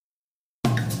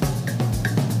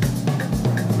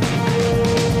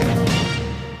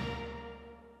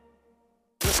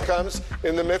comes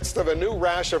in the midst of a new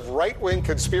rash of right-wing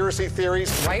conspiracy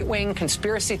theories. Right-wing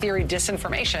conspiracy theory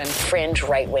disinformation. Fringe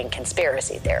right-wing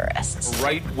conspiracy theorists.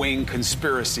 Right-wing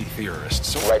conspiracy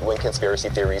theorists. Right-wing conspiracy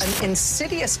theories. An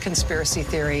insidious conspiracy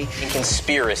theory.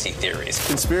 Conspiracy theories.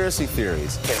 Conspiracy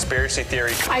theories. Conspiracy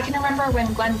theory. I can remember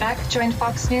when Glenn Beck joined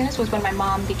Fox News was when my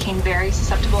mom became very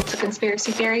susceptible to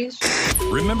conspiracy theories.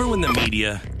 Remember when the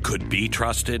media could be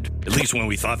trusted? At least when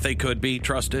we thought they could be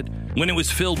trusted? When it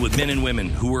was filled with men and women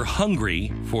who were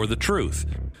hungry for the truth,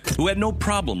 who had no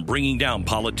problem bringing down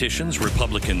politicians,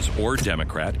 Republicans or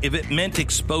Democrat, if it meant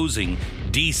exposing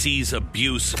DC's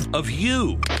abuse of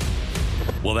you.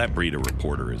 Well, that breed of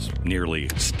reporter is nearly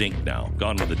extinct now,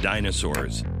 gone with the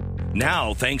dinosaurs.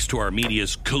 Now, thanks to our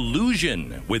media's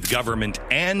collusion with government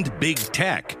and big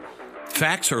tech,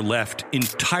 facts are left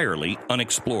entirely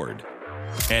unexplored.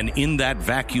 And in that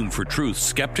vacuum for truth,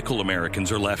 skeptical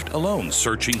Americans are left alone,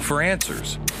 searching for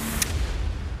answers.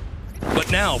 But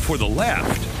now, for the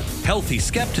left, healthy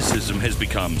skepticism has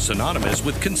become synonymous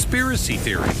with conspiracy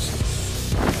theories.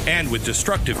 And with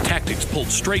destructive tactics pulled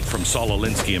straight from Saul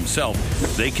Alinsky himself,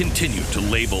 they continue to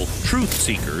label truth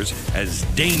seekers as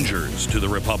dangers to the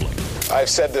republic. I've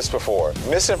said this before.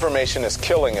 Misinformation is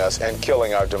killing us and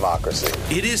killing our democracy.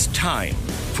 It is time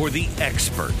for the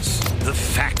experts, the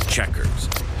fact checkers,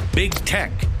 big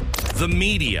tech, the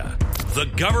media, the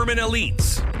government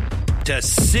elites to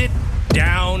sit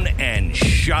down and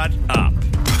shut up.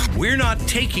 We're not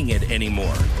taking it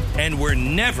anymore, and we're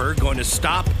never going to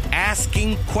stop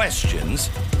asking questions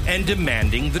and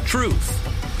demanding the truth.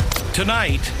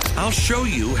 Tonight, I'll show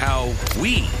you how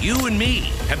we, you and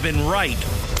me, have been right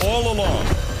all along.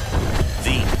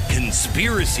 The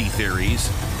conspiracy theories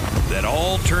that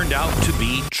all turned out to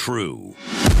be true.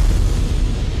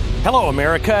 Hello,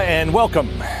 America, and welcome.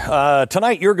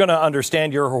 Tonight, you're going to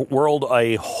understand your world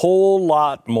a whole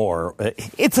lot more.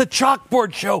 It's a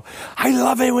chalkboard show. I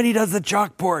love it when he does the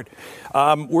chalkboard.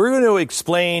 We're going to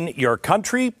explain your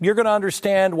country. You're going to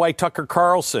understand why Tucker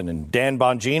Carlson and Dan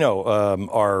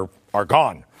Bongino are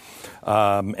gone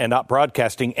and not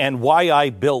broadcasting, and why I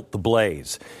built The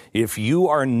Blaze. If you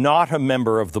are not a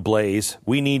member of The Blaze,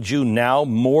 we need you now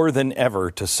more than ever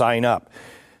to sign up.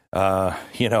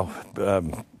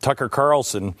 Tucker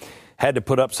Carlson had to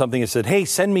put up something that said, hey,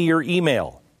 send me your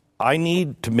email. I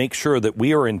need to make sure that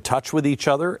we are in touch with each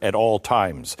other at all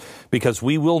times, because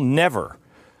we will never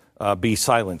be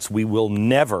silenced. We will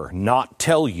never not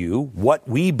tell you what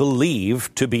we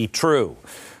believe to be true.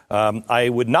 I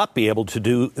would not be able to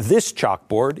do this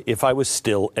chalkboard if I was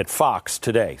still at Fox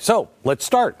today. So let's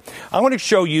start. I want to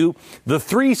show you the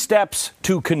 3 steps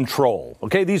to control.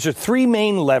 Okay, these are 3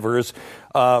 main levers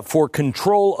for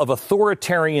control of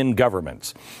authoritarian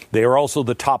governments. They are also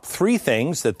the top 3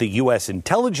 things that the U.S.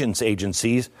 intelligence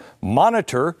agencies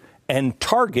monitor and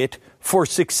target for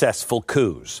successful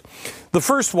coups. The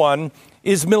first one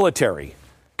is military.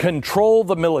 Control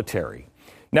the military.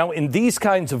 Now, in these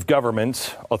kinds of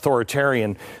governments,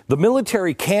 authoritarian, the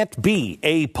military can't be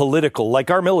apolitical like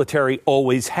our military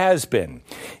always has been.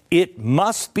 It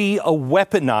must be a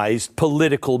weaponized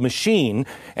political machine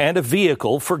and a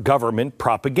vehicle for government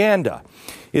propaganda.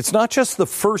 It's not just the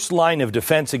first line of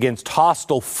defense against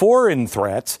hostile foreign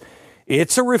threats.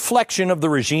 It's a reflection of the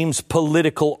regime's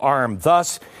political arm.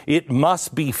 Thus, it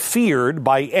must be feared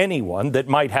by anyone that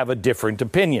might have a different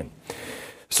opinion.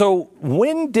 So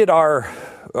when did our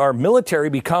military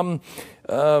become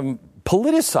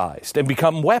politicized and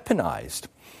become weaponized?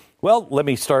 Well, let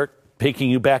me start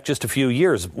taking you back just a few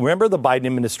years. Remember the Biden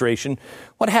administration?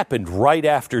 What happened right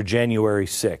after January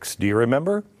 6th? Do you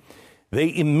remember?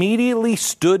 They immediately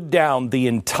stood down the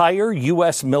entire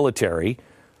U.S. military,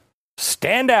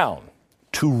 stand down,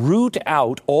 to root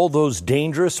out all those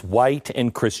dangerous white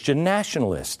and Christian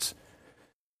nationalists.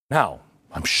 Now,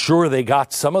 I'm sure they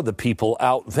got some of the people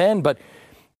out then, but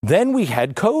then we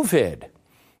had COVID.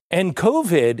 And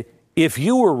COVID, if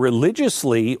you were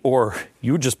religiously or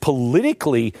you were just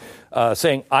politically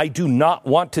saying, I do not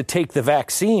want to take the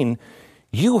vaccine,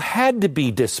 you had to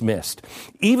be dismissed.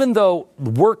 Even though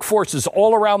workforces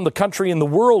all around the country and the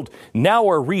world now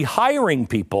are rehiring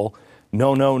people,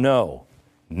 no,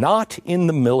 not in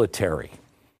the military.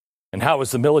 And how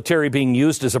is the military being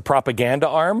used as a propaganda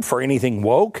arm for anything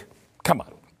woke? Come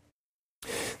on.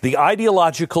 The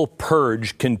ideological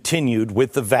purge continued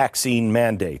with the vaccine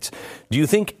mandates. Do you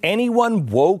think anyone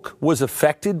woke was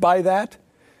affected by that?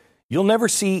 You'll never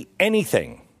see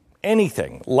anything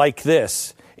like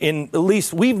this. At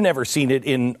least we've never seen it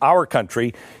in our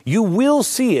country. You will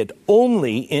see it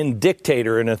only in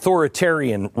dictator and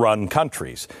authoritarian run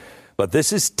countries. But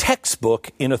this is textbook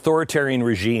in authoritarian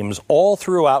regimes all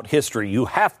throughout history. You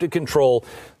have to control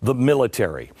the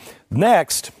military.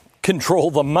 Next,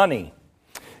 control the money.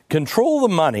 Control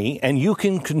the money, and you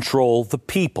can control the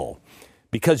people,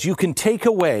 because you can take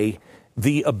away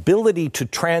the ability to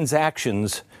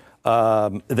transactions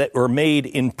that are made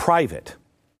in private.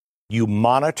 You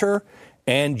monitor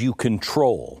and you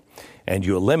control, and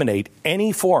you eliminate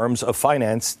any forms of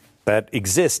finance that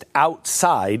exist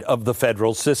outside of the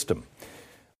federal system.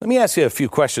 Let me ask you a few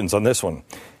questions on this one.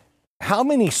 How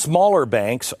many smaller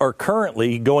banks are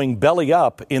currently going belly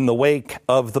up in the wake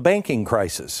of the banking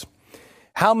crisis?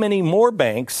 How many more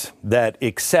banks that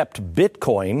accept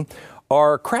Bitcoin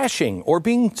are crashing or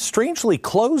being strangely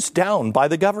closed down by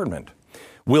the government?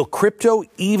 Will crypto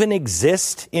even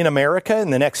exist in America in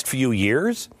the next few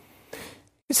years?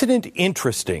 Isn't it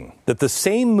interesting that the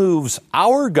same moves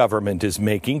our government is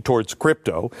making towards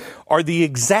crypto are the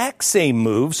exact same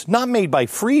moves not made by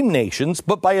free nations,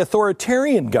 but by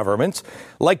authoritarian governments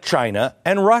like China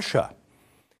and Russia?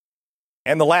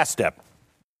 And the last step,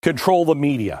 control the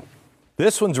media.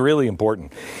 This one's really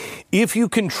important. If you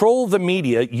control the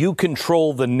media, you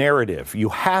control the narrative. You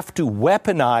have to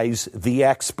weaponize the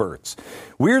experts.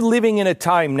 We're living in a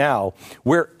time now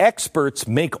where experts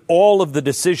make all of the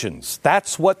decisions.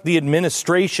 That's what the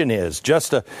administration is,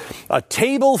 just a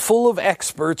table full of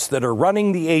experts that are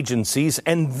running the agencies,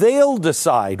 and they'll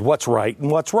decide what's right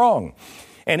and what's wrong.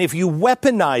 And if you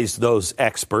weaponize those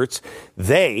experts,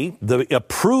 the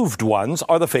approved ones,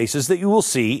 are the faces that you will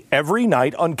see every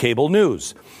night on cable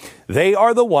news. They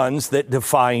are the ones that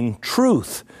define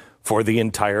truth for the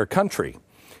entire country.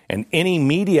 And any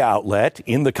media outlet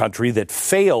in the country that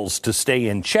fails to stay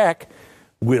in check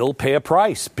will pay a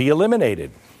price, be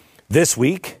eliminated. This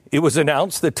week, it was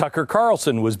announced that Tucker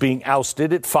Carlson was being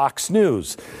ousted at Fox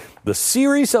News. The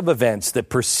series of events that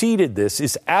preceded this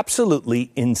is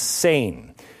absolutely insane.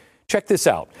 Check this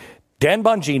out. Dan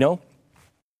Bongino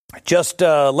just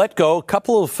let go a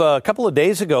couple of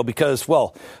days ago because,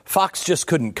 well, Fox just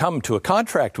couldn't come to a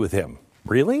contract with him.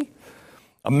 Really?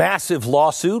 A massive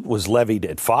lawsuit was levied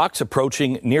at Fox,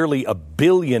 approaching nearly $1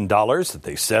 billion that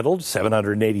they settled,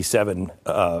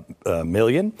 $787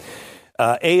 million.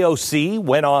 AOC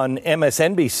went on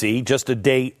MSNBC just a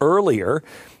day earlier,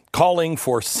 calling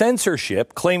for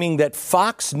censorship, claiming that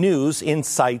Fox News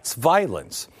incites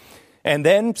violence. And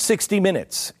then 60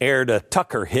 Minutes aired a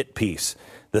Tucker hit piece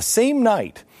the same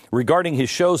night regarding his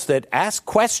shows that ask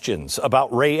questions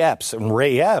about Ray Epps. And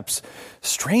Ray Epps,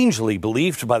 strangely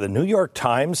believed by the New York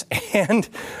Times and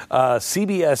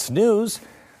CBS News,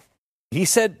 he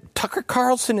said, Tucker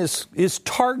Carlson is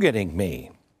targeting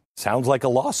me. Sounds like a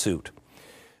lawsuit.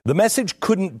 The message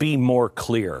couldn't be more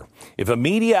clear. If a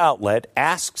media outlet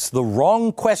asks the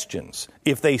wrong questions,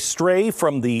 if they stray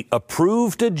from the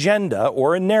approved agenda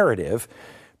or a narrative,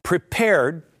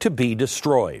 prepared to be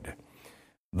destroyed.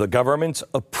 The government's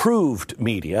approved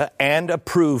media and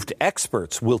approved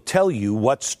experts will tell you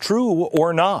what's true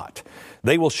or not.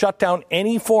 They will shut down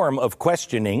any form of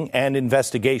questioning and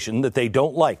investigation that they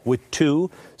don't like with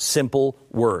two simple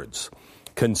words: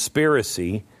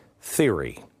 conspiracy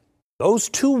theory. Those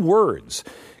two words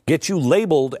get you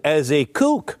labeled as a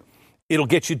kook. It'll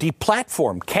get you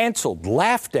deplatformed, canceled,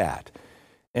 laughed at.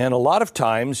 And a lot of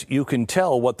times you can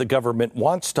tell what the government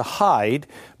wants to hide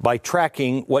by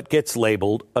tracking what gets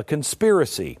labeled a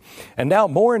conspiracy. And now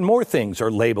more and more things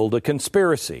are labeled a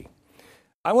conspiracy.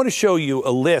 I want to show you a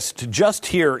list just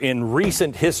here in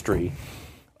recent history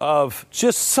of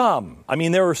just some. I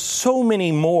mean, there are so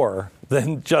many more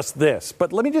than just this,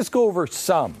 but let me just go over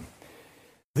some.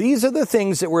 These are the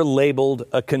things that were labeled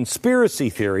a conspiracy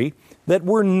theory that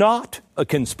were not a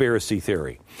conspiracy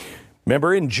theory.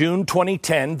 Remember, in June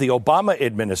 2010, the Obama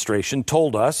administration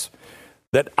told us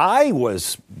that I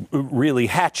was really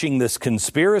hatching this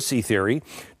conspiracy theory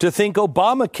to think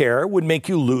Obamacare would make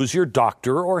you lose your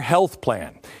doctor or health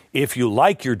plan. If you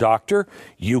like your doctor,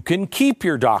 you can keep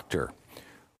your doctor.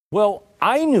 Well,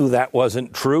 I knew that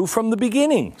wasn't true from the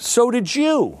beginning. So did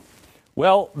you.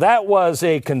 Well, that was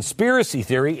a conspiracy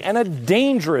theory, and a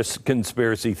dangerous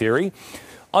conspiracy theory,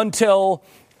 until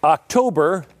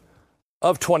October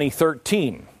of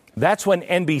 2013. That's when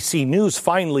NBC News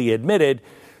finally admitted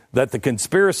that the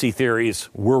conspiracy theories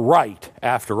were right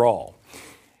after all.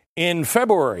 In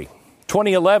February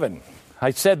 2011,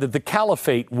 I said that the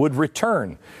caliphate would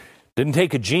return. Didn't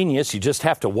take a genius. You just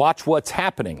have to watch what's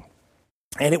happening.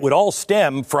 And it would all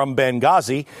stem from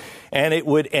Benghazi, and it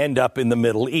would end up in the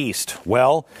Middle East.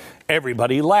 Well,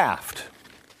 everybody laughed.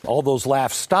 All those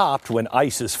laughs stopped when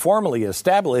ISIS formally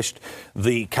established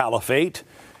the caliphate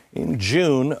in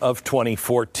June of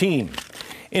 2014.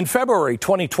 In February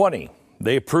 2020,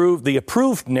 the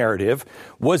approved narrative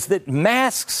was that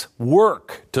masks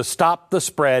work to stop the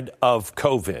spread of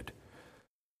COVID.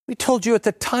 We told you at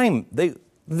the time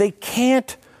they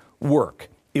can't work.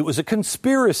 It was a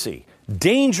conspiracy.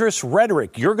 Dangerous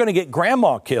rhetoric. You're going to get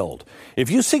grandma killed. If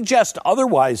you suggest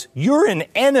otherwise, you're an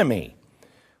enemy.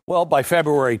 Well, by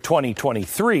February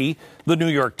 2023, the New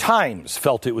York Times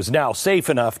felt it was now safe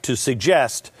enough to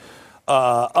suggest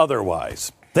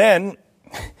otherwise. Then,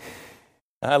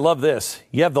 I love this,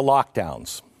 you have the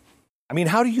lockdowns. I mean,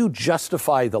 how do you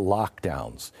justify the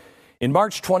lockdowns? In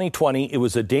March 2020, it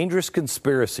was a dangerous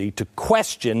conspiracy to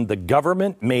question the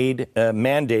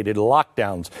government-mandated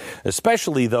lockdowns,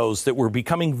 especially those that were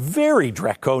becoming very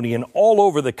draconian all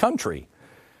over the country.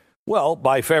 Well,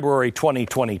 by February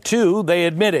 2022, they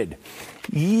admitted,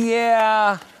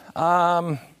 it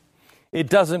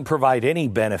doesn't provide any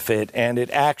benefit, and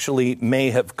it actually may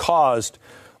have caused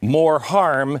more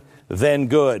harm than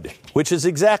good, which is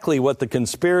exactly what the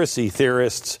conspiracy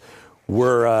theorists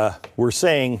were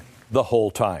saying the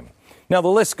whole time. Now, the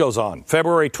list goes on.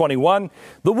 February 21,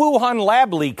 the Wuhan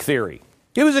lab leak theory.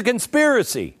 It was a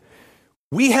conspiracy.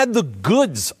 We had the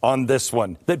goods on this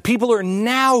one that people are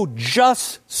now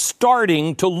just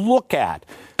starting to look at.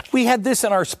 We had this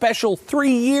in our special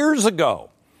 3 years ago.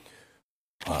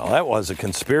 Well, that was a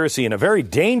conspiracy and a very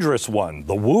dangerous one.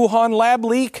 The Wuhan lab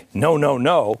leak? No.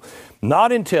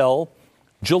 Not until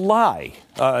February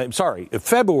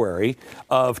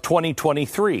of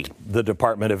 2023. The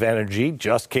Department of Energy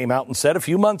just came out and said a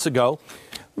few months ago,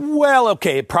 well,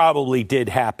 okay, it probably did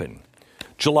happen.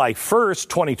 July 1st,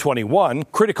 2021,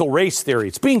 critical race theory.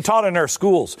 It's being taught in our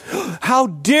schools. How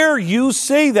dare you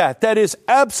say that? That is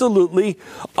absolutely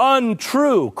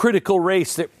untrue. Critical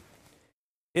race theory.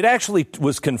 It actually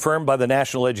was confirmed by the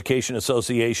National Education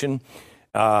Association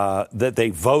that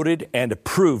they voted and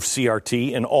approved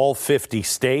CRT in all 50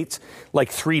 states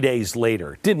like 3 days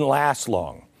later. It didn't last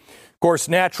long. Of course,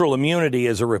 natural immunity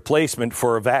is a replacement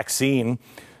for a vaccine.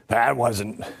 That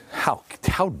wasn't, how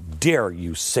dare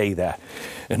you say that?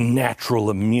 Natural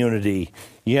immunity.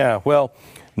 Yeah, well,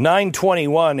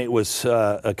 9/21, it was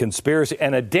a conspiracy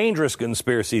and a dangerous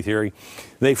conspiracy theory.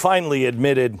 They finally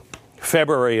admitted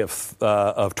February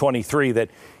of 23 that,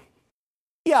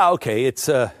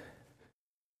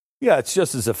 it's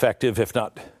just as effective, if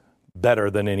not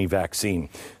better than any vaccine.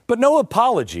 But no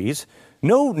apologies,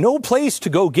 no place to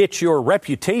go get your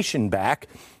reputation back.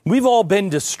 We've all been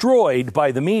destroyed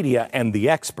by the media and the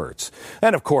experts.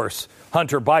 And of course,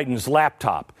 Hunter Biden's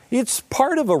laptop. It's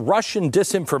part of a Russian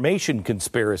disinformation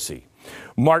conspiracy.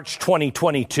 March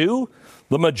 2022,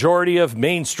 the majority of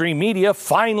mainstream media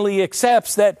finally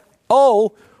accepts that,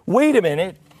 oh, wait a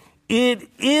minute, it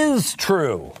is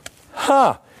true.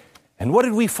 And what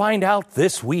did we find out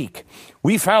this week?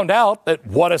 We found out that,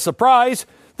 what a surprise,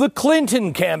 the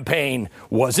Clinton campaign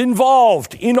was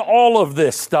involved in all of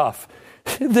this stuff.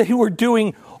 They were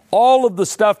doing all of the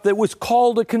stuff that was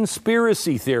called a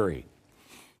conspiracy theory.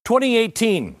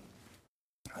 2018,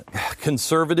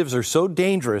 conservatives are so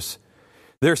dangerous,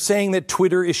 they're saying that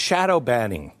Twitter is shadow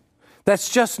banning. That's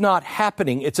just not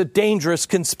happening. It's a dangerous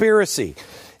conspiracy.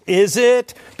 Is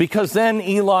it? Because then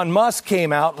Elon Musk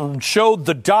came out and showed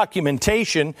the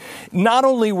documentation. Not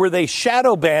only were they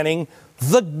shadow banning,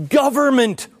 the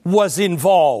government was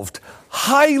involved.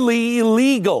 Highly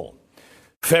illegal.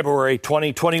 February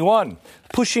 2021,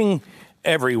 pushing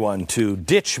everyone to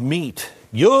ditch meat.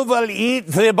 You will eat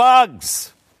the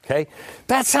bugs. Okay?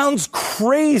 That sounds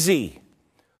crazy.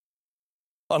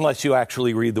 Unless you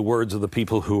actually read the words of the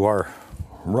people who are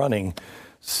running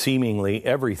seemingly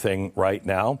everything right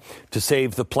now. To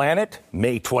save the planet,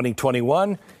 May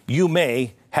 2021, you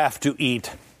may have to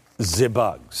eat the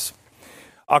bugs.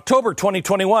 October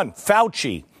 2021,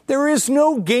 Fauci. There is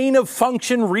no gain of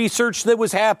function research that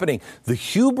was happening. The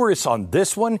hubris on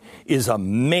this one is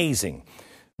amazing.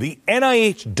 The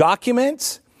NIH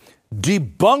documents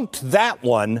debunked that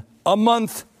one a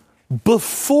month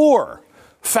before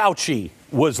Fauci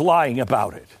was lying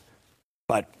about it.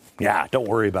 But yeah, don't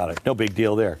worry about it. No big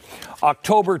deal there.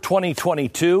 October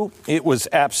 2022, it was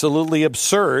absolutely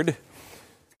absurd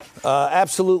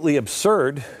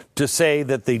to say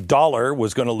that the dollar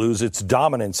was going to lose its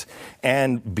dominance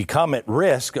and become at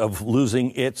risk of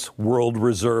losing its world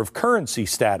reserve currency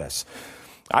status.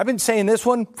 I've been saying this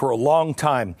one for a long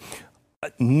time.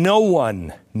 No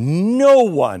one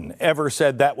ever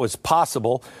said that was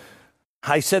possible.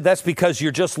 I said that's because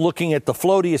you're just looking at the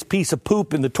floatiest piece of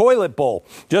poop in the toilet bowl.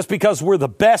 Just because we're the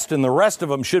best and the rest of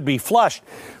them should be flushed.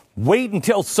 Wait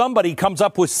until somebody comes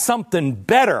up with something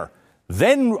better.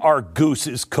 Then our goose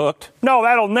is cooked. No,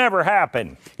 that'll never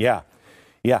happen. Yeah.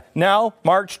 Yeah. Now,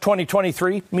 March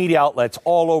 2023, media outlets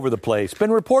all over the place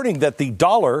been reporting that the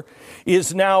dollar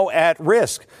is now at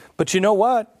risk. But you know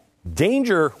what?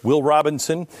 Danger, Will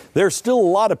Robinson. There's still a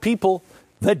lot of people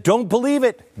that don't believe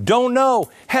it, don't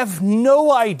know, have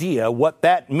no idea what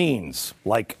that means,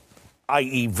 like,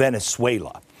 i.e.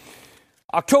 Venezuela.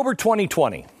 October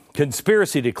 2020,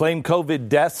 conspiracy to claim COVID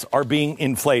deaths are being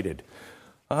inflated.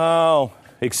 Oh,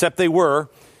 except they were,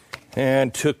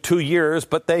 and took 2 years,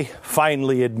 but they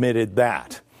finally admitted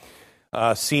that.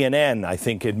 CNN, I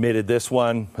think, admitted this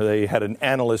one. They had an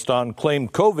analyst on,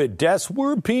 claimed COVID deaths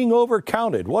were being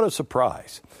overcounted. What a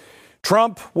surprise.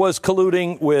 Trump was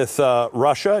colluding with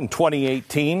Russia in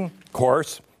 2018. Of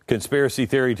course, conspiracy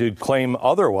theory to claim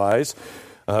otherwise.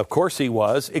 Of course he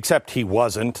was, except he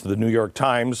wasn't. The New York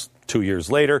Times, 2 years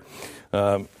later,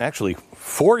 actually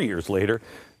 4 years later,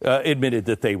 admitted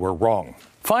that they were wrong.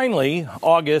 Finally,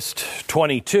 August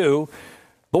 22,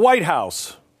 the White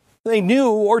House, they knew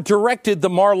or directed the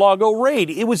Mar-a-Lago raid.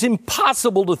 It was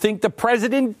impossible to think the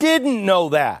president didn't know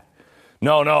that.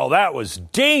 No, that was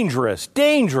dangerous.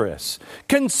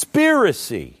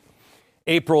 Conspiracy.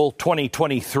 April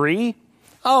 2023.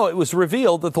 Oh, it was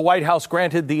revealed that the White House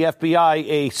granted the FBI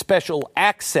a special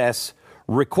access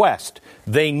request.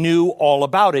 They knew all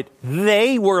about it.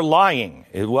 They were lying.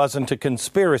 It wasn't a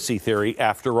conspiracy theory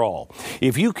after all.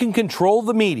 If you can control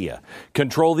the media,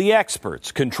 control the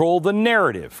experts, control the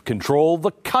narrative, control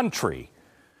the country,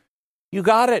 you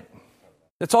got it.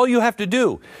 That's all you have to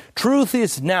do. Truth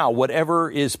is now whatever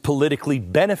is politically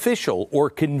beneficial or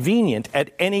convenient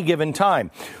at any given time.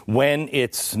 When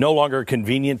it's no longer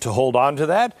convenient to hold on to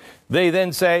that, they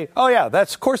then say, oh yeah,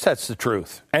 of course that's the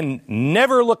truth, and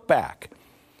never look back.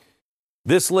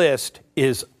 This list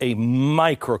is a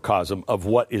microcosm of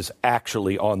what is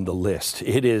actually on the list.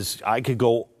 It is, I could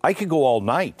go all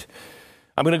night.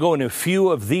 I'm going to go into a few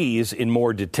of these in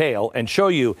more detail and show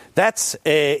you that's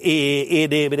not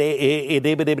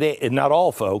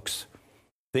all, folks.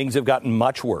 Things have gotten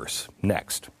much worse.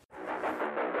 Next.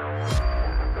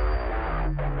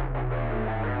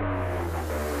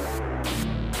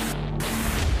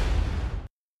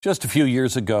 Just a few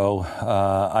years ago,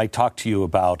 I talked to you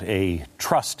about a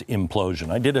trust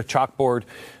implosion. I did a chalkboard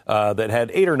that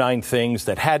had 8 or 9 things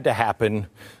that had to happen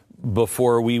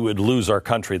before we would lose our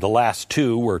country. The last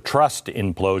 2 were trust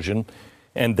implosion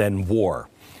and then war.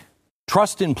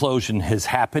 Trust implosion has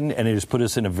happened, and it has put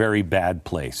us in a very bad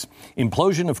place.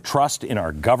 Implosion of trust in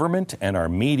our government and our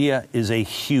media is a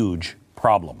huge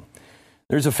problem.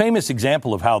 There's a famous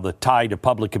example of how the tide of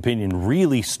public opinion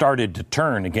really started to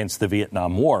turn against the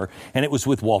Vietnam War, and it was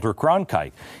with Walter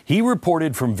Cronkite. He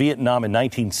reported from Vietnam in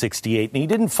 1968, and he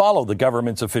didn't follow the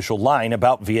government's official line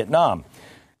about Vietnam.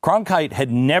 Cronkite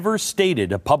had never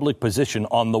stated a public position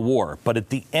on the war, but at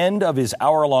the end of his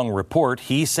hour-long report,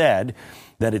 he said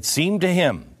that it seemed to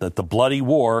him that the bloody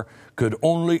war could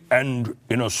only end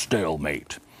in a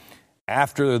stalemate.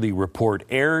 After the report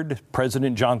aired,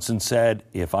 President Johnson said,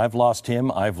 if I've lost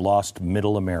him, I've lost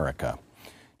Middle America.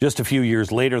 Just a few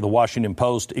years later, the Washington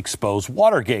Post exposed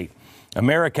Watergate.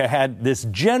 America had this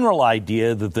general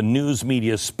idea that the news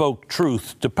media spoke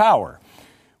truth to power.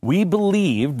 We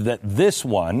believed that this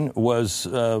one was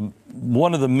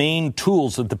one of the main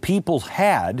tools that the people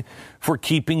had for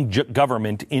keeping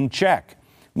government in check.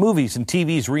 Movies and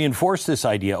TVs reinforce this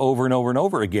idea over and over and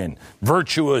over again.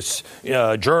 Virtuous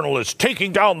journalists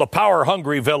taking down the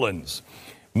power-hungry villains.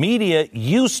 Media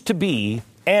used to be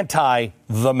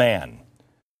anti-the man.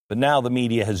 But now the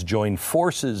media has joined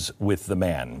forces with the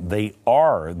man. They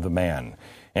are the man.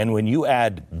 And when you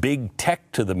add big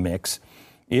tech to the mix,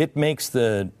 it makes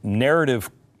the narrative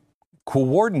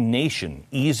coordination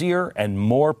easier and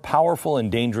more powerful and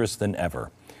dangerous than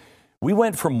ever. We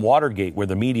went from Watergate, where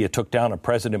the media took down a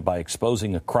president by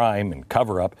exposing a crime and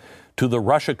cover-up, to the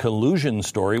Russia collusion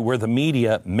story, where the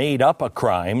media made up a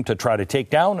crime to try to take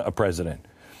down a president.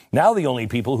 Now the only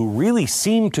people who really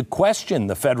seem to question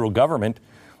the federal government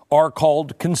are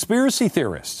called conspiracy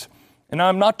theorists. And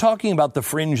I'm not talking about the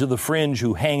fringe of the fringe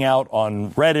who hang out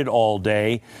on Reddit all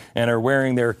day and are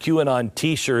wearing their QAnon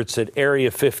T-shirts at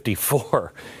Area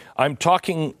 54. I'm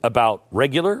talking about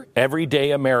regular,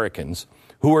 everyday Americans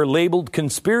who are labeled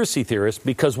conspiracy theorists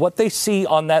because what they see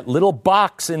on that little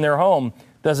box in their home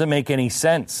doesn't make any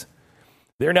sense.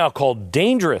 They're now called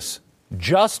dangerous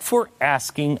just for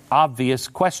asking obvious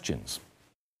questions.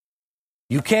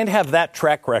 You can't have that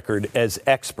track record as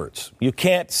experts. You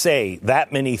can't say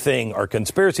that many things are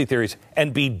conspiracy theories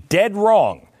and be dead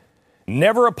wrong,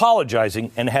 never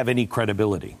apologizing, and have any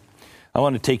credibility. I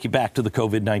want to take you back to the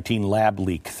COVID-19 lab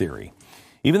leak theory.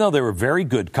 even though there were very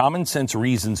good common sense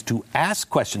reasons to ask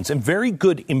questions and very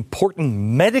good important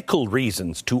medical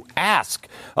reasons to ask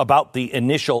about the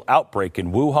initial outbreak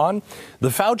in Wuhan, the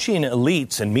Faucian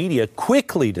elites and media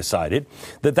quickly decided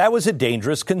that that was a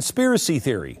dangerous conspiracy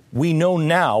theory. We know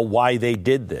now why they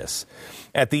did this.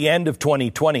 At the end of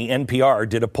 2020, NPR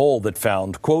did a poll that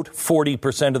found, quote,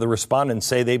 40% of the respondents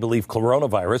say they believe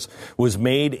coronavirus was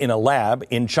made in a lab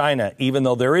in China, even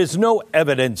though there is no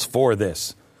evidence for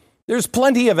this. There's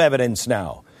plenty of evidence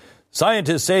now.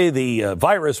 Scientists say the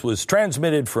virus was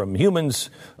transmitted from humans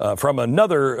from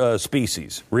another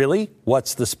species. Really?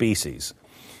 What's the species?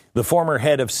 The former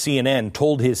head of CNN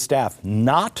told his staff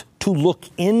not to look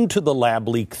into the lab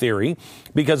leak theory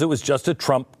because it was just a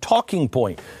Trump talking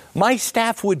point. My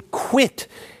staff would quit,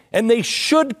 and they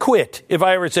should quit if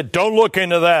I ever said, don't look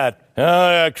into that.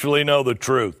 I actually know the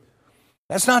truth.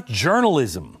 That's not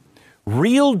journalism.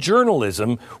 Real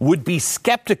journalism would be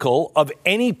skeptical of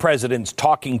any president's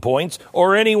talking points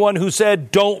or anyone who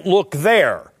said, don't look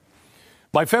there.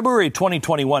 By February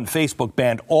 2021, Facebook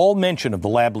banned all mention of the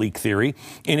lab leak theory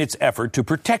in its effort to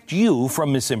protect you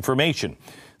from misinformation.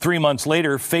 3 months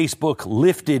later, Facebook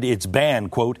lifted its ban,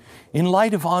 quote, in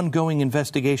light of ongoing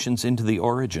investigations into the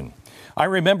origin. I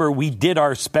remember we did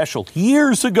our special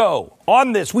years ago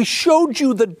on this. We showed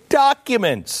you the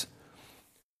documents.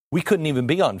 We couldn't even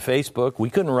be on Facebook. We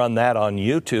couldn't run that on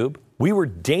YouTube. We were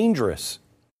dangerous.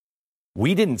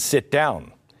 We didn't sit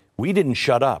down. We didn't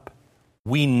shut up.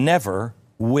 We never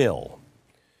will.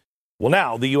 Well,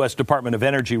 now the U.S. Department of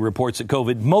Energy reports that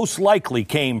COVID most likely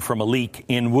came from a leak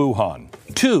in Wuhan.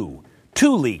 Two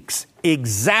leaks,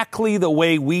 exactly the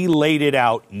way we laid it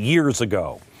out years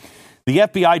ago. The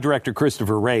FBI Director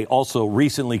Christopher Wray also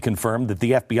recently confirmed that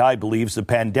the FBI believes the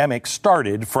pandemic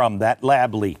started from that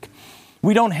lab leak.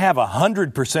 We don't have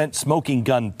 100% smoking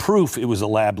gun proof it was a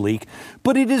lab leak,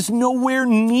 but it is nowhere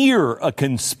near a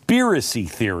conspiracy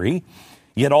theory.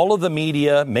 Yet all of the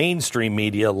media, mainstream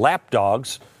media,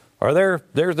 lapdogs,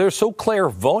 they're so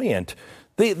clairvoyant.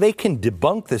 They can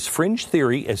debunk this fringe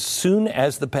theory as soon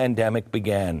as the pandemic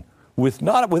began,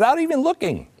 without even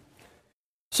looking.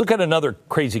 Let's look at another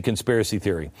crazy conspiracy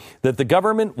theory, that the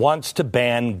government wants to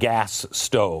ban gas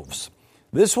stoves.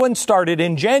 This one started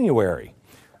in January.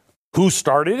 Who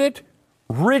started it?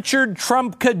 Richard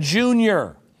Trumka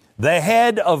Jr., the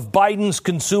head of Biden's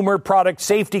Consumer Product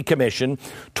Safety Commission,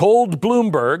 told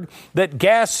Bloomberg that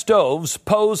gas stoves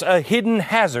pose a hidden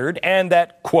hazard and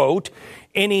that, quote,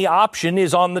 any option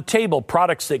is on the table.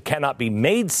 Products that cannot be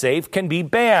made safe can be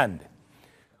banned.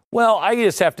 Well, I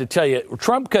just have to tell you,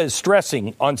 Trumka is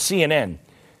stressing on CNN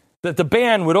that the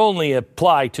ban would only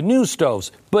apply to new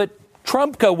stoves. But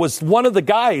Trumka was one of the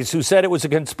guys who said it was a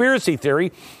conspiracy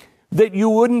theory that you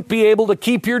wouldn't be able to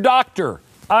keep your doctor.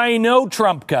 I know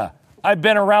Trumka. I've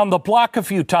been around the block a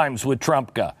few times with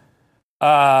Trumka.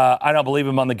 I don't believe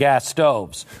him on the gas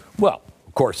stoves. Well,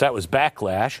 of course, that was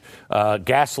backlash.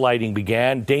 Gaslighting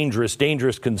began.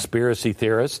 Dangerous conspiracy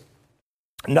theorists.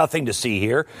 Nothing to see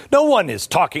here. No one is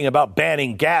talking about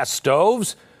banning gas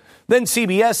stoves. Then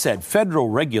CBS said federal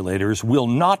regulators will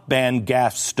not ban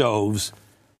gas stoves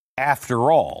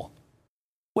after all.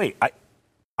 Wait,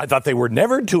 I thought they were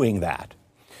never doing that.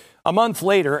 A month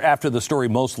later, after the story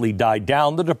mostly died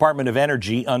down, the Department of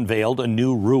Energy unveiled a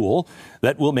new rule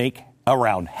that will make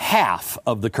around half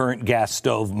of the current gas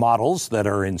stove models that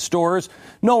are in stores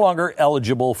no longer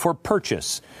eligible for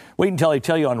purchase. Wait until I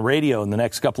tell you on radio in the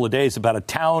next couple of days about a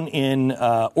town in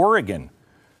Oregon.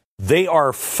 They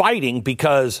are fighting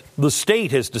because the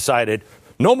state has decided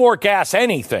no more gas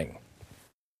anything.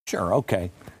 Sure, okay.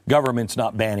 Government's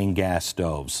not banning gas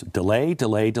stoves. Delay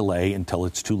until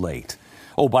it's too late.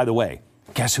 Oh, by the way,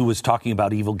 guess who was talking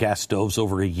about evil gas stoves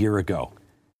over a year ago?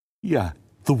 Yeah,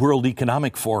 the World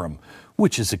Economic Forum,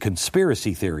 which is a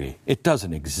conspiracy theory. It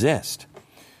doesn't exist.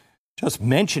 Just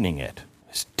mentioning it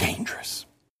is dangerous.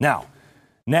 Now,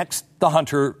 next, the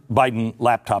Hunter Biden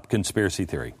laptop conspiracy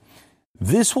theory.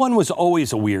 This one was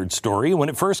always a weird story. When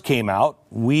it first came out,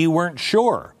 we weren't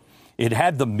sure. It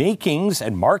had the makings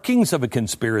and markings of a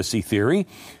conspiracy theory,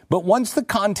 but once the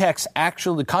contents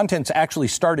actually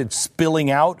started spilling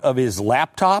out of his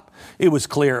laptop, it was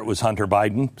clear it was Hunter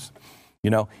Biden's. You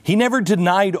know, he never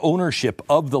denied ownership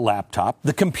of the laptop.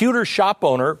 The computer shop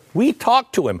owner, we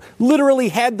talked to him, literally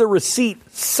had the receipt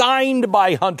signed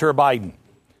by Hunter Biden.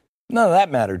 None of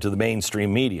that mattered to the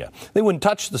mainstream media. They wouldn't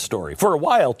touch the story. For a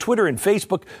while, Twitter and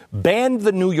Facebook banned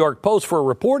the New York Post for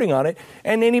reporting on it,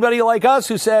 and anybody like us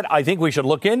who said, I think we should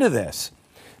look into this.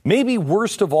 Maybe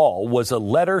worst of all was a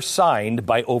letter signed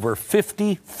by over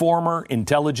 50 former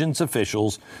intelligence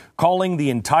officials calling the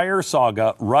entire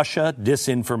saga Russia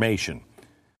disinformation.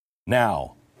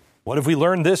 Now, what have we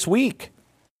learned this week?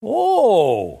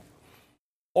 Oh,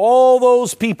 all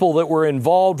those people that were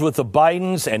involved with the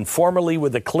Bidens and formerly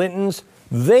with the Clintons,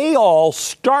 they all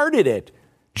started it.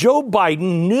 Joe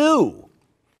Biden knew.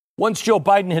 Once Joe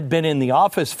Biden had been in the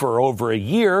office for over a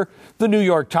year, the New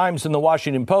York Times and the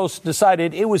Washington Post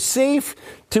decided it was safe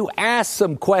to ask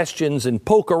some questions and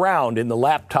poke around in the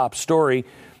laptop story.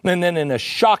 And then in a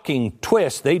shocking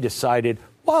twist, they decided,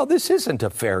 wow, this isn't a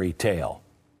fairy tale.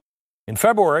 In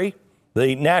February,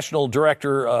 the national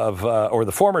director of, or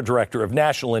the former director of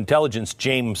National Intelligence,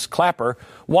 James Clapper,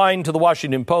 whined to the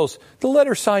Washington Post. The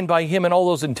letter signed by him and all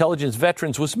those intelligence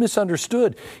veterans was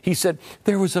misunderstood. He said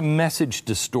there was a message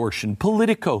distortion.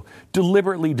 Politico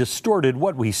deliberately distorted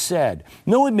what we said.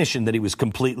 No admission that he was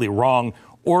completely wrong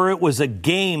or it was a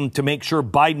game to make sure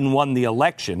Biden won the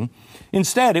election.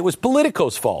 Instead, it was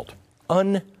Politico's fault.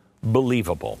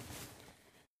 Unbelievable.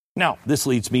 Now, this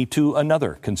leads me to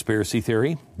another conspiracy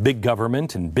theory. Big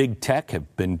government and big tech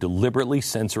have been deliberately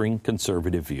censoring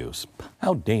conservative views.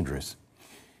 How dangerous.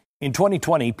 In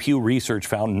 2020, Pew Research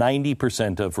found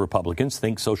 90% of Republicans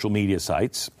think social media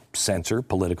sites censor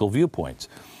political viewpoints.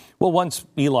 Well, once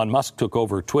Elon Musk took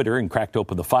over Twitter and cracked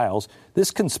open the files,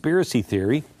 this conspiracy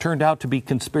theory turned out to be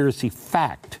conspiracy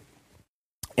fact.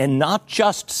 And not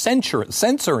just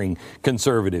censoring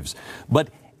conservatives, but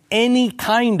any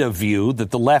kind of view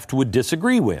that the left would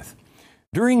disagree with.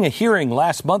 During a hearing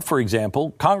last month, for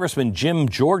example, Congressman Jim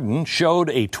Jordan showed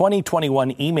a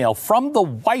 2021 email from the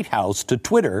White House to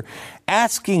Twitter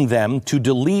asking them to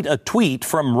delete a tweet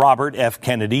from Robert F.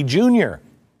 Kennedy Jr.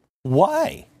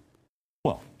 Why?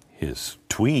 Well, his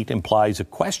tweet implies a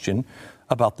question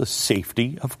about the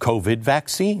safety of COVID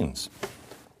vaccines.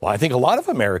 Well, I think a lot of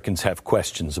Americans have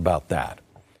questions about that.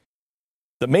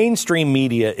 The mainstream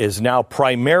media is now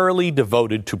primarily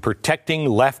devoted to protecting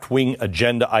left-wing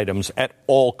agenda items at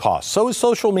all costs. So is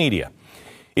social media.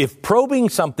 If probing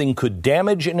something could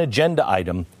damage an agenda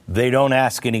item, they don't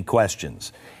ask any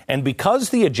questions. And because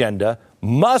the agenda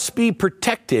must be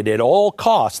protected at all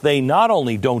costs, they not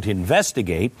only don't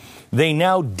investigate, they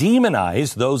now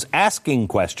demonize those asking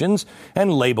questions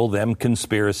and label them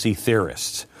conspiracy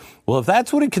theorists. Well, if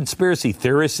that's what a conspiracy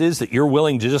theorist is, that you're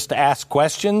willing to just ask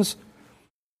questions,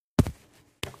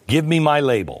 give me my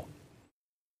label.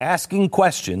 Asking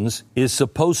questions is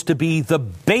supposed to be the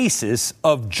basis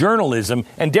of journalism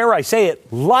and, dare I say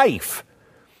it, life.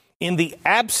 In the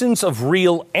absence of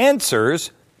real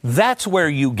answers, that's where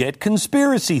you get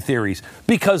conspiracy theories,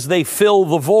 because they fill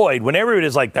the void when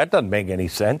everybody's like, that doesn't make any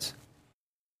sense.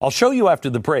 I'll show you after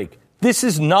the break. This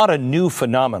is not a new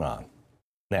phenomenon.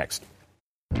 Next.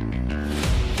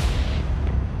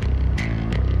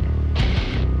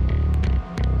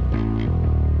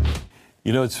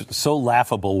 You know, it's so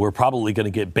laughable. We're probably going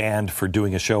to get banned for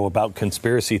doing a show about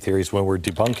conspiracy theories when we're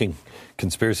debunking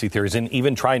conspiracy theories and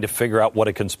even trying to figure out what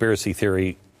a conspiracy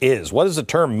theory is. What does the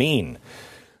term mean?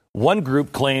 One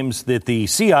group claims that the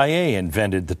CIA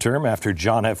invented the term after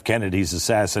John F. Kennedy's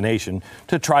assassination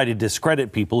to try to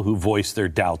discredit people who voiced their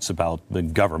doubts about the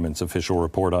government's official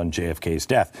report on JFK's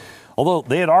death. Although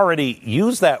they had already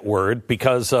used that word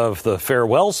because of the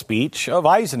farewell speech of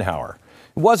Eisenhower.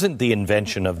 It wasn't the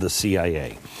invention of the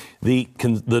CIA.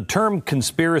 The term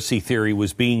conspiracy theory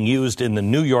was being used in the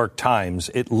New York Times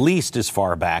at least as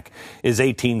far back as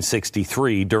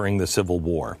 1863 during the Civil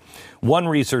War. One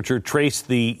researcher traced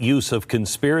the use of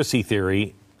conspiracy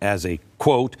theory as a,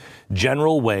 quote,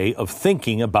 general way of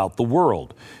thinking about the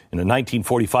world. In a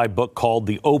 1945 book called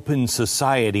The Open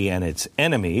Society and Its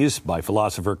Enemies by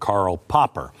philosopher Karl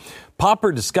Popper.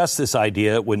 Popper discussed this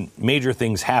idea when major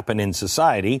things happen in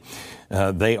society.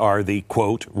 They are the,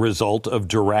 quote, result of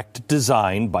direct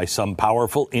design by some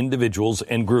powerful individuals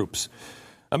and groups.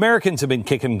 Americans have been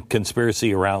kicking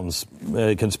conspiracy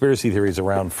theories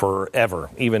around forever,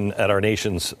 even at our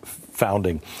nation's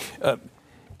founding.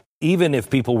 Even if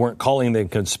people weren't calling them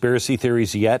conspiracy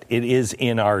theories yet, it is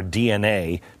in our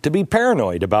DNA to be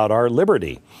paranoid about our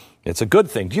liberty. It's a good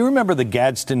thing. Do you remember the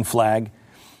Gadsden flag?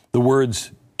 The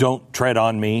words, "Don't tread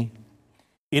on me."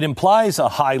 It implies a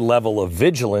high level of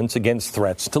vigilance against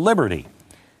threats to liberty.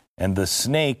 And the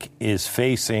snake is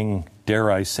facing,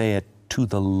 dare I say it, to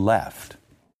the left.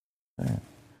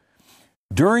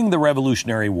 During the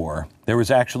Revolutionary War, there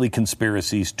was actually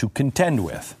conspiracies to contend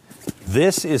with.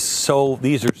 These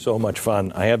are so much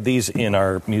fun. I have these in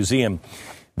our museum.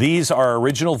 These are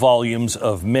original volumes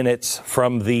of minutes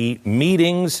from the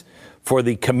meetings for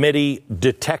the Committee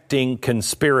Detecting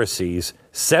Conspiracies,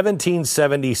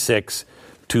 1776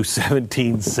 to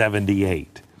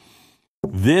 1778.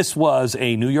 This was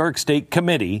a New York State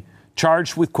committee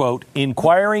charged with, quote,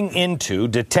 inquiring into,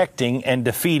 detecting, and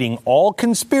defeating all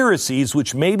conspiracies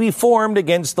which may be formed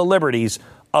against the liberties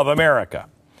of America.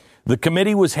 The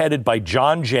committee was headed by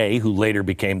John Jay, who later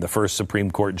became the first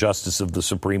Supreme Court Justice of the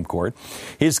Supreme Court.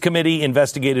 His committee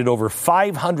investigated over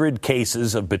 500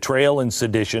 cases of betrayal and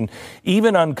sedition,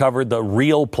 even uncovered the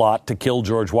real plot to kill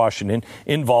George Washington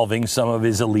involving some of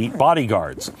his elite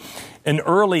bodyguards. An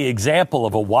early example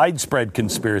of a widespread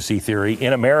conspiracy theory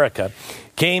in America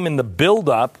came in the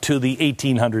build-up to the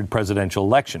 1800 presidential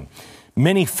election.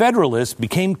 Many Federalists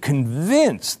became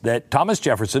convinced that Thomas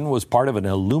Jefferson was part of an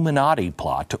Illuminati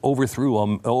plot to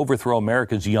overthrow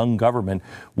America's young government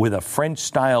with a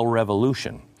French-style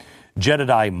revolution.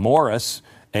 Jedediah Morris,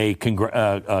 a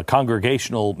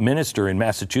congregational minister in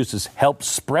Massachusetts, helped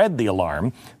spread the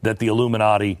alarm that the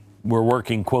Illuminati were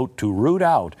working, quote, to root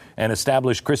out and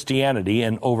establish Christianity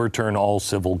and overturn all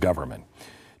civil government.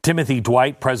 Timothy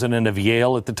Dwight, president of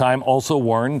Yale at the time, also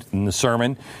warned in the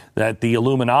sermon that the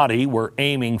Illuminati were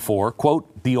aiming for,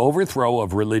 quote, the overthrow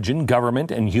of religion,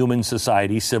 government, and human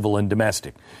society, civil and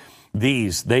domestic.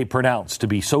 These they pronounced to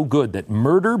be so good that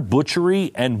murder,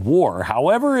 butchery, and war,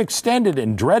 however extended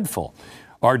and dreadful,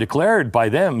 are declared by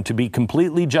them to be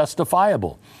completely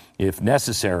justifiable, if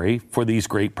necessary, for these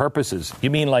great purposes. You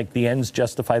mean like the ends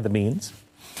justify the means?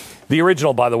 The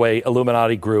original, by the way,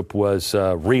 Illuminati group was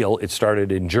real. It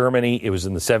started in Germany. It was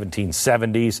in the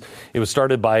 1770s. It was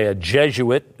started by a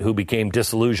Jesuit who became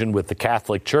disillusioned with the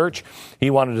Catholic Church. He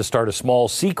wanted to start a small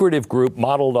secretive group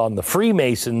modeled on the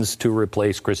Freemasons to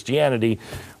replace Christianity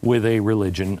with a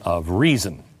religion of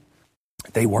reason.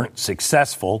 They weren't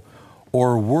successful,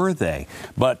 or were they?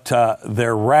 But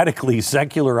their radically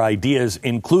secular ideas,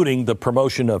 including the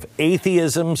promotion of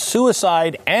atheism,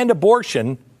 suicide, and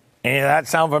abortion, any of that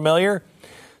sound familiar?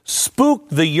 Spooked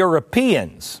the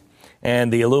Europeans.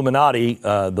 And the Illuminati,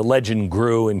 the legend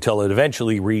grew until it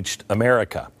eventually reached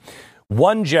America.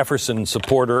 One Jefferson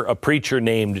supporter, a preacher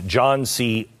named John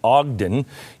C. Ogden,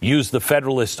 used the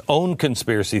Federalists' own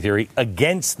conspiracy theory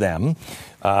against them.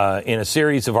 In a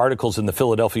series of articles in the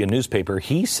Philadelphia newspaper,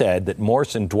 he said that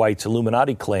Morse and Dwight's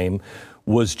Illuminati claim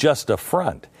was just a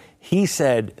front. He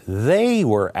said they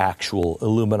were actual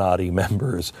Illuminati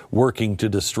members working to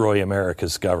destroy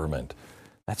America's government.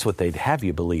 That's what they'd have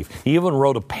you believe. He even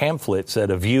wrote a pamphlet,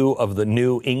 said, a view of the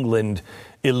New England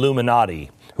Illuminati,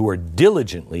 who are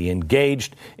diligently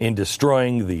engaged in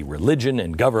destroying the religion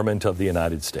and government of the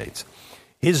United States.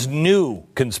 His new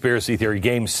conspiracy theory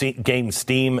gained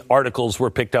steam. Articles were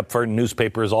picked up for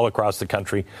newspapers all across the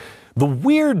country. The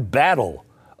weird battle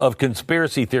of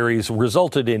conspiracy theories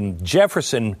resulted in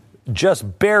Jefferson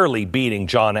just barely beating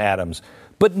John Adams.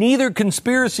 But neither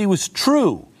conspiracy was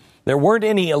true. There weren't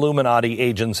any Illuminati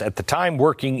agents at the time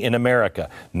working in America.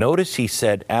 Notice he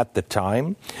said at the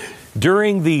time.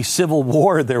 During the Civil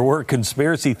War, there were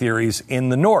conspiracy theories in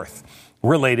the North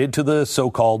related to the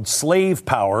so-called slave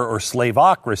power or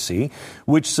slaveocracy,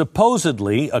 which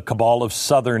supposedly a cabal of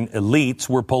Southern elites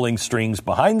were pulling strings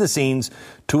behind the scenes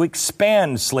to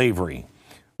expand slavery,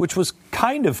 which was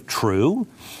kind of true.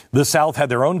 The South had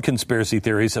their own conspiracy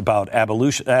theories about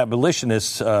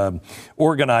abolitionists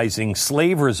organizing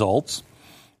slave revolts,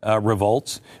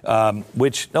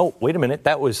 wait a minute,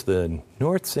 that was the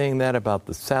North saying that about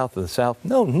the South of the South.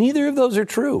 No, neither of those are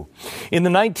true. In the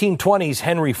 1920s,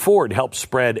 Henry Ford helped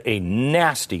spread a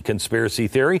nasty conspiracy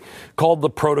theory called the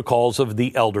Protocols of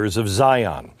the Elders of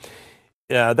Zion.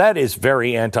 That is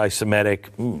very anti-Semitic.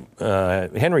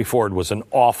 Henry Ford was an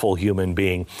awful human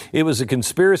being. It was a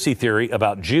conspiracy theory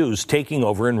about Jews taking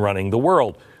over and running the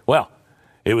world. Well,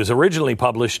 it was originally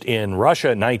published in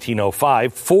Russia in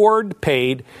 1905. Ford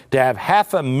paid to have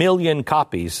 500,000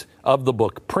 copies of the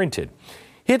book printed.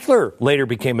 Hitler later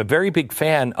became a very big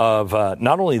fan of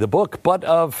not only the book, but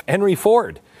of Henry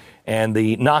Ford. And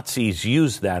the Nazis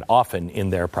used that often in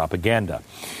their propaganda.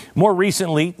 More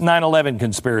recently, 9/11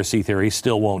 conspiracy theory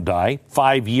still won't die.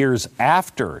 5 years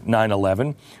after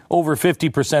 9/11, over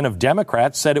 50% of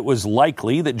Democrats said it was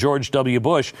likely that George W.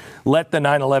 Bush let the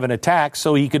 9/11 attack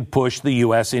so he could push the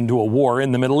U.S. into a war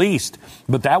in the Middle East.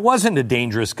 But that wasn't a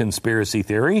dangerous conspiracy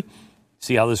theory.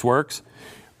 See how this works?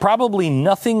 Probably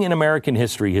nothing in American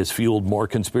history has fueled more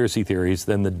conspiracy theories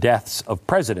than the deaths of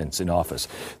presidents in office.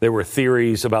 There were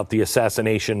theories about the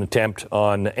assassination attempt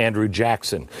on Andrew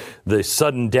Jackson, the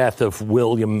sudden death of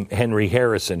William Henry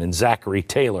Harrison and Zachary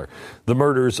Taylor, the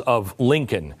murders of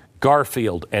Lincoln,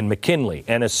 Garfield, and McKinley,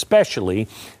 and especially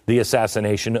the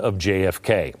assassination of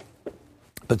JFK.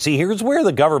 But see, here's where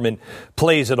the government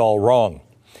plays it all wrong.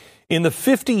 In the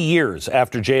 50 years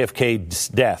after JFK's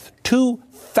death, 2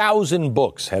 4,000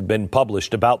 books have been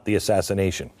published about the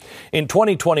assassination. In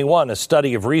 2021, a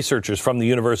study of researchers from the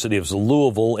University of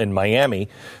Louisville in Miami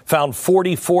found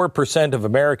 44% of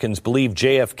Americans believe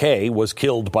JFK was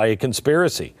killed by a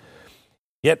conspiracy.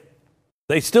 Yet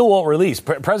they still won't release.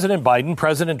 President Biden,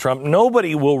 President Trump,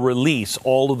 nobody will release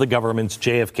all of the government's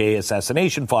JFK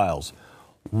assassination files.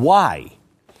 Why?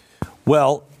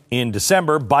 Well, in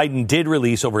December, Biden did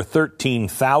release over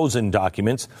 13,000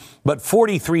 documents, but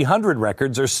 4,300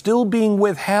 records are still being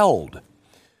withheld.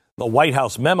 The White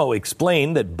House memo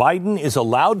explained that Biden is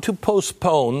allowed to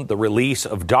postpone the release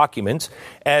of documents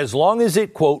as long as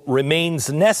it, quote, remains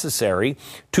necessary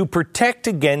to protect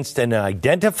against an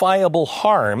identifiable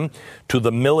harm to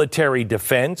the military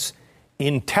defense,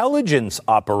 intelligence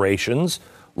operations,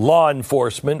 law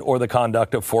enforcement, or the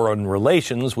conduct of foreign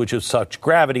relations, which is such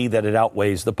gravity that it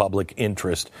outweighs the public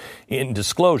interest in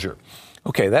disclosure.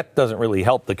 Okay, that doesn't really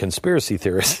help the conspiracy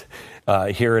theorists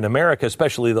here in America,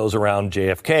 especially those around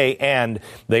JFK. And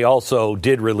they also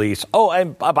did release,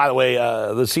 and by the way,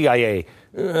 the CIA,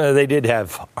 they did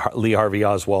have Lee Harvey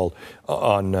Oswald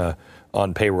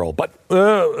on payroll. But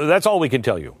that's all we can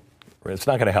tell you. It's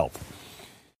not going to help.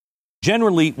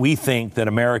 Generally, we think that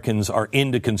Americans are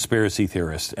into conspiracy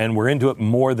theorists, and we're into it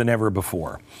more than ever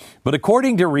before. But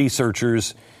according to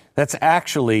researchers, it's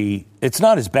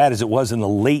not as bad as it was in the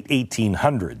late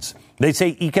 1800s. They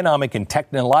say economic and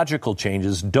technological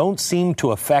changes don't seem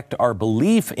to affect our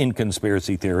belief in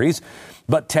conspiracy theories,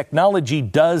 but technology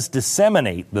does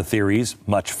disseminate the theories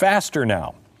much faster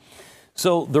now.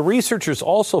 So the researchers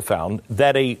also found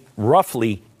that a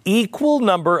roughly equal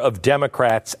number of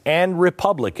Democrats and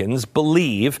Republicans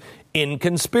believe in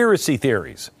conspiracy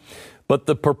theories. But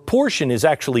the proportion is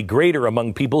actually greater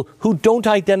among people who don't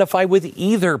identify with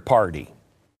either party.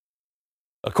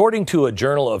 According to a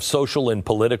Journal of Social and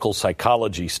Political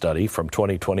Psychology study from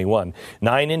 2021,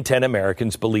 9 in 10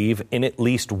 Americans believe in at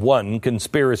least one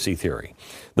conspiracy theory.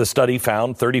 The study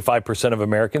found 35% of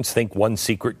Americans think one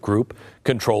secret group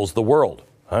controls the world.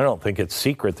 I don't think it's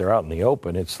secret. They're out in the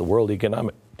open. It's the World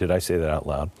Economic. Did I say that out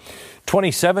loud?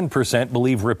 27%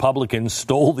 believe Republicans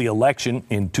stole the election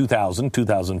in 2000,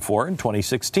 2004, and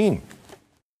 2016.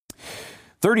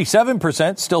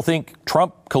 37% still think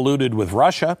Trump colluded with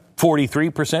Russia.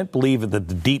 43% believe that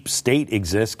the deep state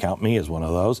exists. Count me as one of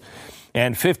those.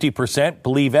 And 50%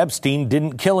 believe Epstein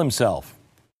didn't kill himself.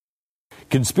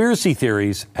 Conspiracy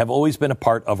theories have always been a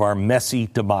part of our messy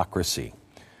democracy.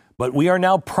 But we are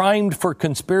now primed for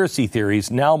conspiracy theories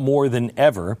now more than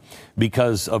ever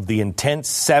because of the intense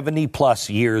 70-plus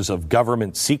years of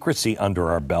government secrecy under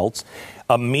our belts,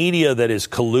 a media that is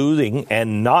colluding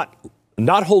and not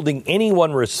holding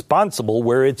anyone responsible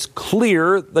where it's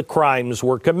clear the crimes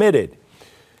were committed.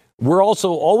 We're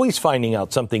also always finding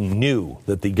out something new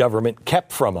that the government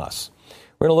kept from us.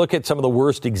 We're going to look at some of the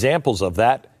worst examples of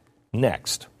that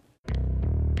next.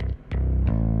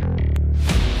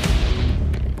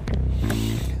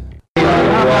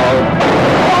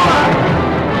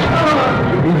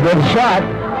 He's been shot.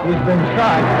 He's been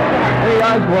shot. Lee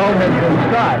Oswald has been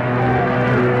shot.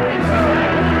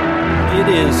 It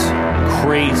is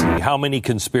crazy how many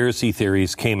conspiracy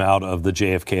theories came out of the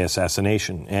JFK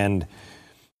assassination. And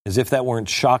as if that weren't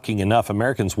shocking enough,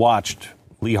 Americans watched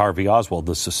Lee Harvey Oswald,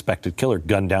 the suspected killer,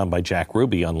 gunned down by Jack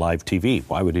Ruby on live TV.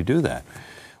 Why would he do that?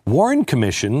 Warren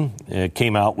Commission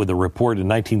came out with a report in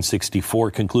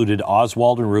 1964, concluded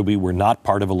Oswald and Ruby were not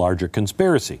part of a larger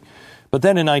conspiracy. But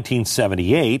then in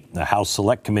 1978, the House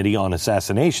Select Committee on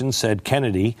Assassination said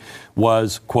Kennedy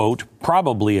was, quote,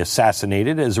 probably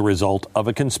assassinated as a result of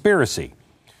a conspiracy,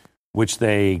 which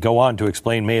they go on to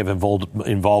explain may have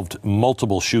involved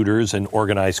multiple shooters and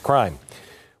organized crime.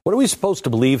 What are we supposed to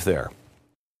believe there?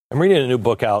 I'm reading a new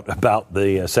book out about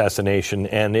the assassination,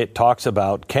 and it talks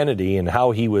about Kennedy and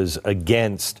how he was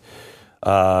against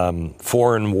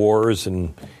foreign wars,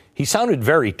 and he sounded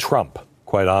very Trump,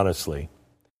 quite honestly.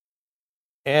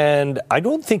 And I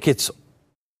don't think it's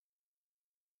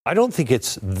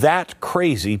that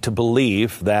crazy to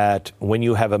believe that when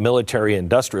you have a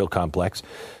military-industrial complex,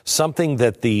 something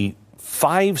that the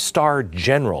 5-star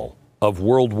general of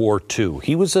World War II,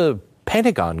 he was a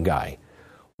Pentagon guy,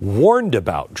 warned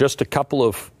about just a couple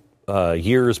of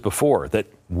years before, that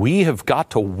we have got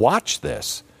to watch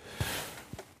this.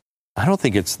 I don't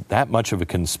think it's that much of a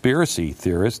conspiracy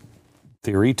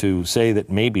theory to say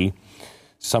that maybe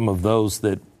some of those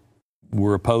that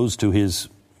were opposed to his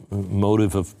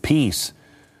motive of peace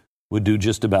would do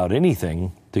just about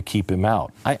anything to keep him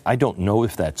out. I don't know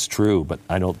if that's true, but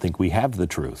I don't think we have the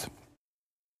truth.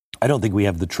 I don't think we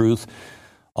have the truth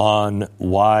on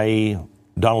why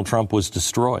Donald Trump was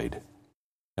destroyed.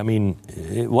 I mean,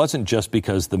 it wasn't just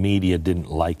because the media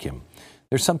didn't like him.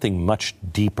 There's something much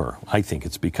deeper. I think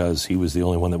it's because he was the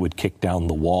only one that would kick down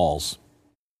the walls.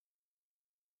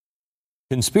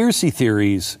 Conspiracy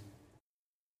theories,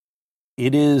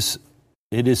 it is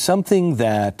something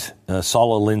that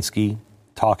Saul Alinsky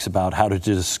talks about, how to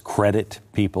discredit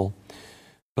people.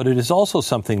 But it is also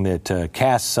something that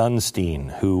Cass Sunstein,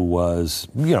 who was,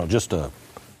 just a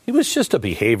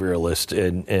behavioralist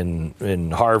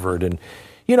in Harvard. And,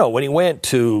 when he went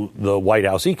to the White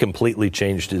House, he completely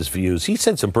changed his views. He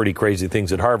said some pretty crazy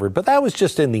things at Harvard, but that was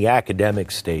just in the academic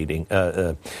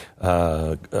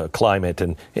climate.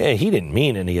 And he didn't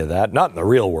mean any of that, not in the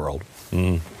real world.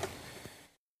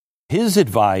 His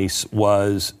advice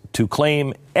was to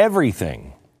claim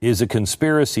everything is a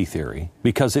conspiracy theory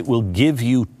because it will give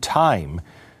you time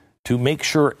to make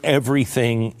sure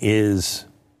everything is,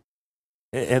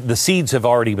 the seeds have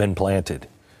already been planted,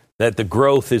 that the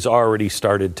growth has already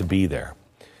started to be there.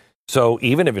 So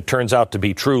even if it turns out to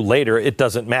be true later, it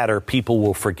doesn't matter. People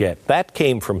will forget. That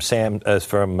came from Cass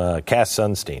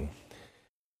Sunstein.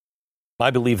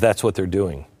 I believe that's what they're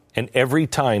doing. And every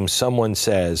time someone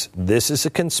says this is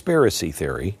a conspiracy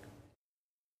theory,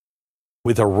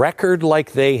 with a record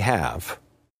like they have,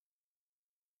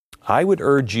 I would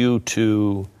urge you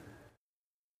to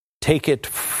take it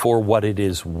for what it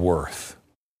is worth.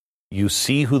 You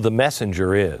see who the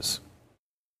messenger is.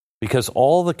 Because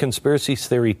all the conspiracy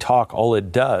theory talk, all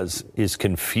it does is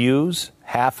confuse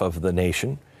half of the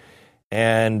nation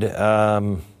and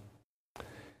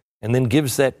then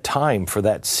gives that time for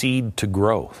that seed to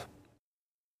grow.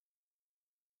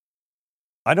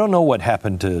 I don't know what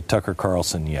happened to Tucker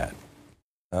Carlson yet.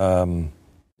 A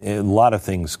lot of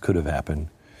things could have happened.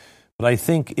 But I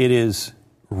think it is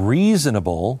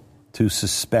reasonable to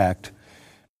suspect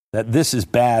that this is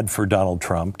bad for Donald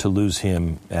Trump to lose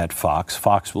him at Fox.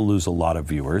 Fox will lose a lot of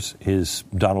viewers.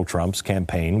 Donald Trump's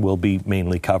campaign will be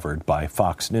mainly covered by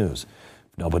Fox News.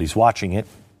 If nobody's watching it,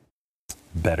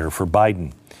 better for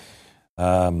Biden.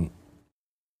 I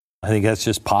think that's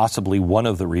just possibly one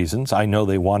of the reasons. I know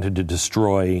they wanted to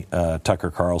destroy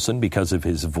Tucker Carlson because of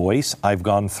his voice. I've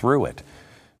gone through it.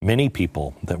 Many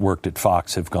people that worked at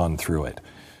Fox have gone through it.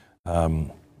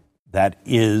 That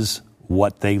is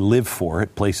what they live for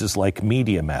at places like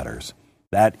Media Matters.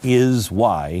 That is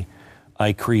why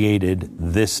I created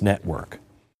this network.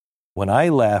 When I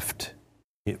left,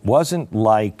 it wasn't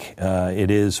like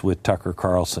it is with Tucker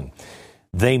Carlson.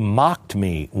 They mocked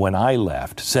me when I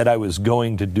left, said I was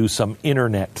going to do some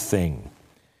internet thing,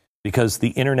 because the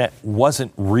internet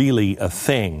wasn't really a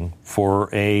thing for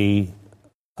a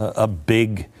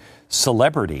big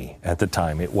celebrity at the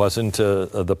time. It wasn't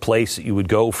the place that you would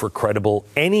go for credible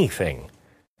anything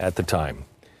at the time.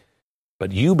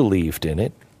 But you believed in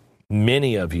it.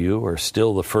 Many of you are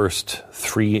still the first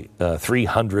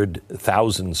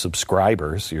 300,000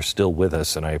 subscribers. You're still with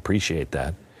us, and I appreciate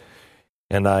that.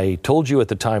 And I told you at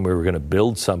the time we were going to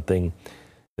build something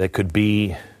that could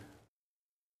be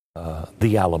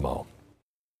the Alamo.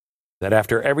 That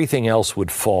after everything else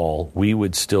would fall, we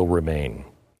would still remain.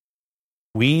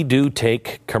 We do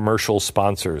take commercial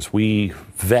sponsors. We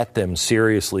vet them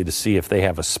seriously to see if they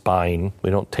have a spine. We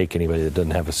don't take anybody that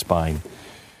doesn't have a spine.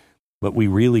 But we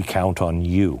really count on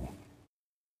you.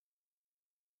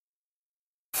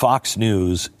 Fox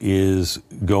News is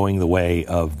going the way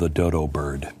of the dodo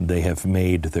bird. They have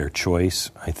made their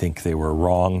choice. I think they were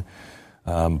wrong.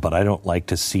 But I don't like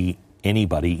to see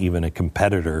anybody, even a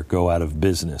competitor, go out of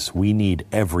business. We need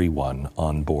everyone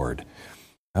on board.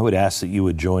 I would ask that you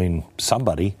would join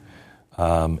somebody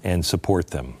and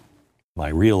support them. My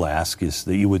real ask is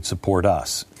that you would support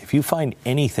us. If you find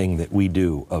anything that we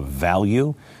do of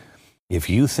value, if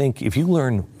you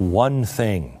learn one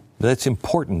thing that's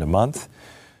important a month,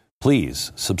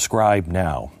 please subscribe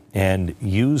now and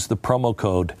use the promo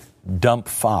code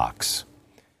DUMPFOX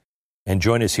and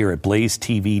join us here at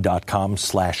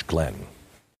blazetv.com/Glenn.